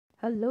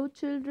Hello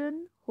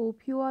children,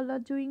 hope you all are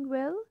doing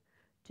well.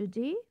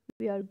 Today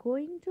we are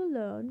going to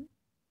learn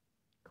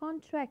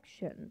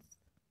contractions.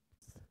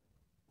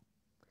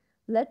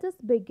 Let us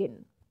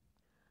begin.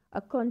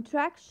 A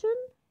contraction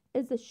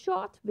is a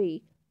short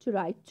way to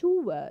write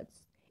two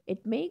words.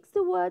 It makes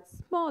the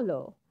words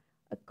smaller.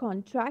 A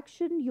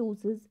contraction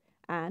uses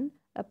an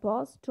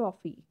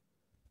apostrophe.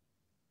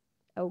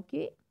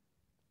 Okay?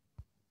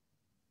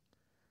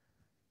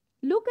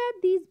 Look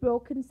at these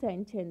broken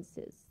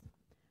sentences.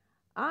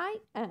 I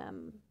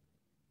am.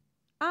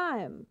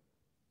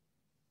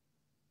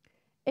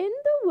 In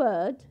the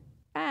word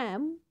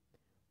am,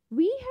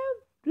 we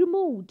have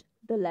removed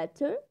the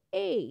letter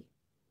A.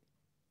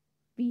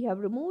 We have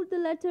removed the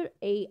letter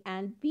A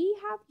and we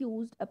have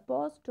used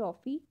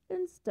apostrophe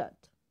instead.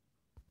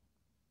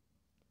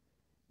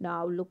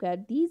 Now look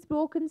at these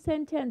broken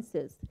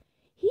sentences.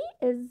 He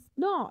is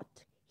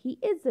not. He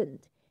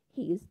isn't.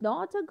 He is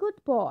not a good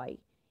boy.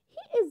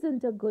 He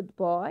isn't a good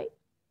boy.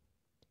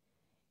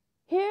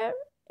 Here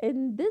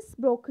in this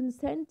broken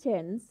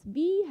sentence,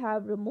 we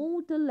have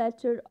removed the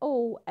letter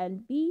O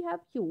and we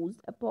have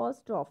used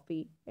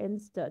apostrophe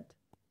instead.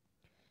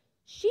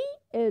 She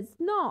is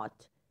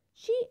not.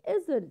 She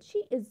isn't.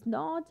 She is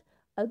not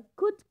a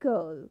good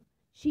girl.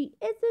 She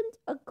isn't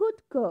a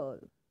good girl.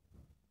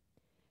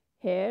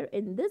 Here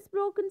in this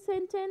broken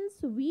sentence,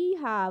 we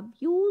have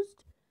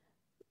used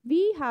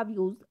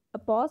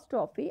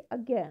apostrophe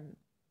again.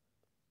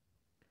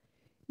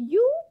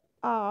 You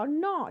are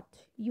not.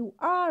 You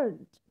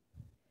aren't.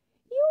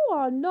 You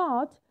are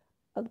not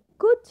a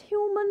good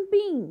human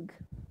being.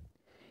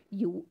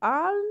 You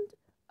aren't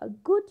a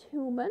good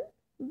human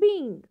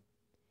being.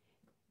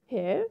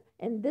 Here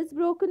in this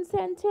broken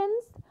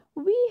sentence,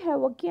 we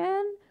have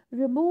again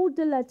removed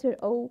the letter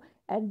O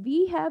and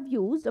we have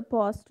used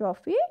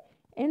apostrophe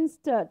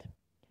instead.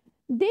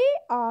 They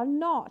are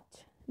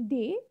not.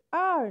 They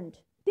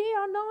aren't. They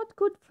are not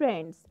good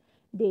friends.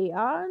 They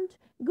aren't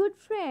good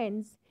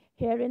friends.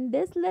 Here in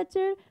this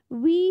letter,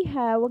 we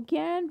have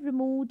again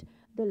removed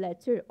the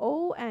letter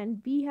O and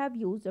we have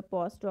used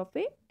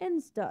apostrophe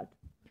instead.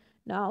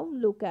 Now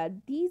look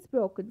at these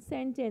broken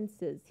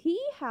sentences. He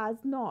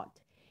has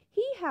not.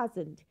 He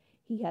hasn't.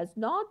 He has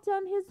not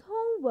done his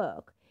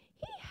homework.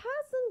 He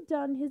hasn't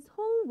done his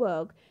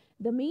homework.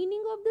 The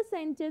meaning of the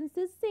sentence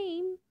is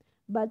same,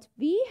 but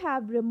we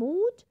have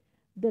removed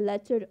the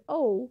letter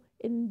O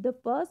in the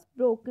first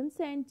broken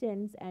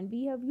sentence and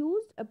we have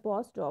used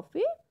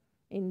apostrophe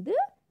in the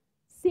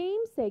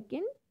same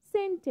second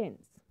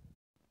sentence.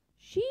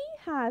 She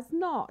has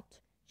not.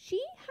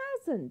 She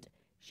hasn't.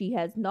 She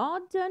has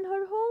not done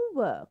her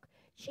homework.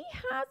 She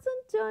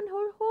hasn't done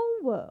her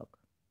homework.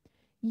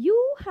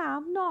 You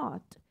have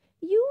not.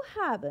 You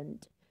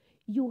haven't.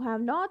 You have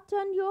not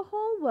done your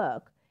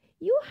homework.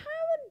 You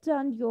haven't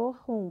done your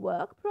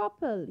homework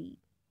properly.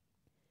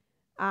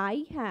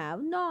 I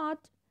have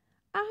not.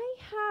 I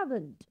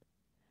haven't.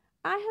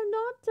 I have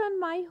not done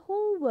my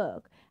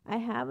homework. I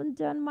haven't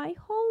done my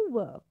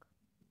homework.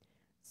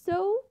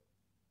 So,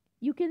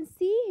 you can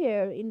see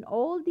here in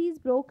all these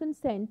broken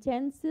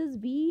sentences,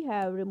 we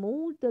have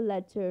removed the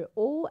letter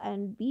O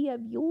and we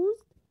have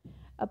used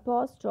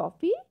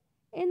apostrophe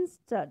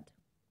instead.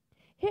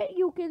 Here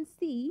you can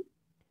see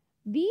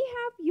we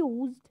have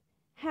used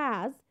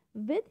has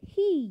with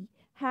he.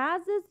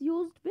 Has is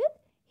used with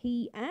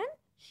he and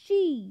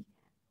she.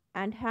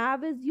 And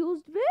have is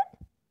used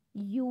with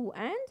you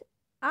and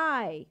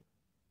I.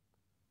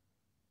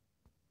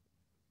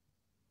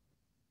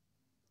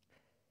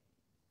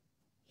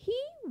 He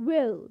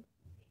will.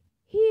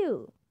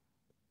 He'll.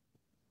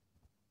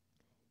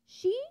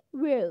 She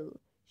will.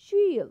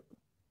 She'll.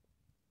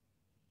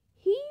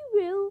 He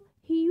will.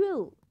 He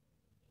will.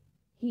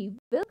 He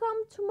will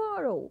come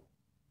tomorrow.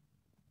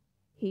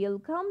 He'll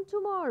come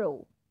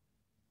tomorrow.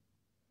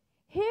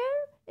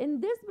 Here in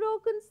this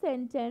broken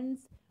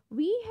sentence,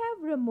 we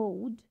have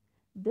removed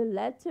the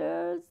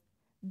letters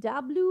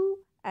W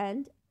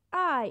and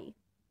I.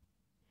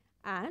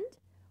 And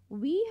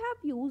we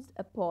have used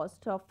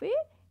apostrophe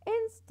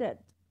instead.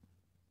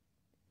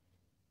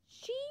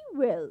 She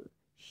will.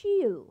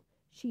 She'll.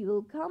 She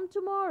will come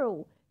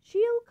tomorrow.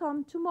 She'll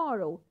come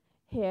tomorrow.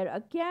 Here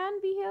again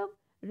we have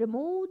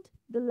removed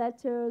the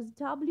letters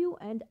W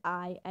and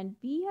I and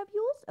we have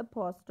used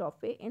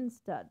apostrophe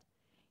instead.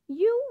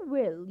 You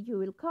will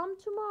come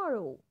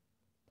tomorrow.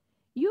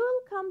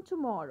 You'll come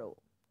tomorrow.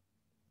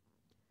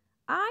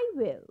 I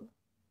will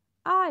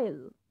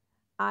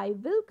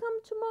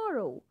come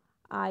tomorrow.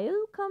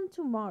 I'll come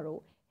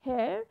tomorrow.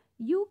 Here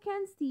you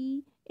can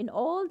see in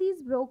all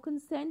these broken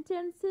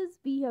sentences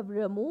we have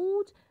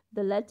removed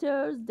the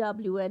letters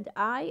W and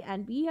I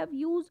and we have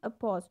used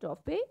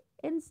apostrophe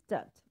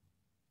instead.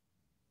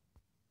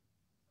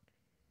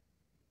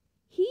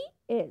 He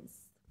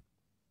is.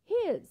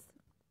 His.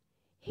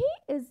 He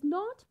is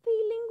not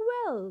feeling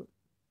well.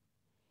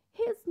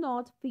 He's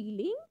not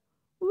feeling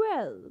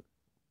well.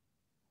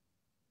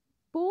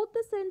 Both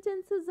the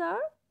sentences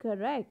are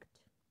correct.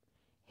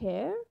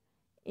 Here,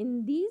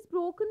 in these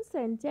broken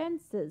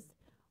sentences,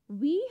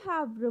 we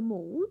have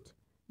removed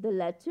the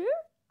letter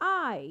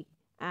I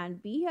and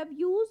we have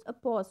used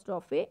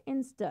apostrophe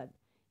instead.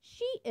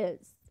 She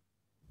is.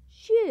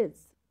 She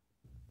is.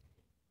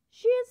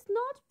 She is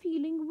not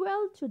feeling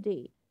well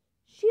today.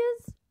 She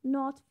is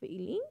not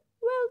feeling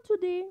well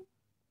today.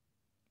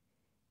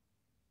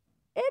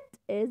 It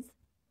is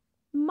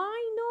my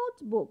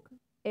notebook.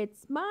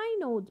 It's my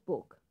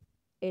notebook.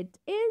 It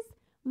is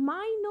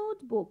my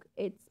notebook.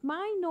 It's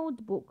my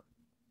notebook.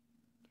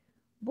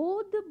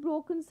 Both the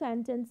broken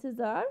sentences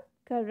are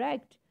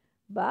correct,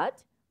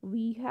 but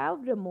we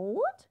have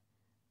removed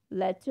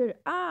letter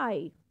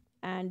I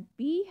and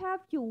we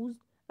have used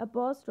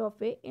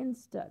apostrophe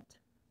instead.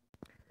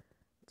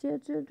 Dear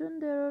children,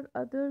 there are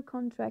other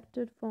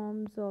contracted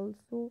forms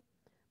also,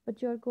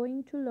 but you are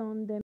going to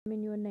learn them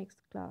in your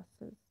next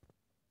classes.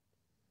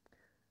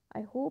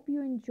 I hope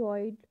you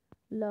enjoyed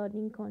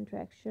learning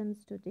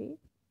contractions today.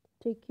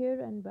 Take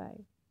care and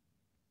bye.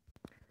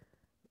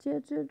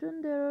 Dear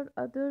children, there are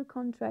other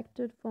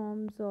contracted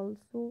forms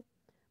also,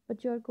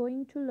 but you are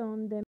going to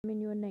learn them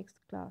in your next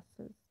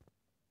classes.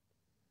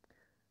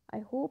 I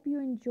hope you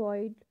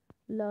enjoyed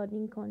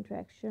learning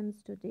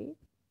contractions today.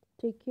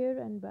 Take care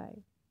and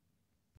bye.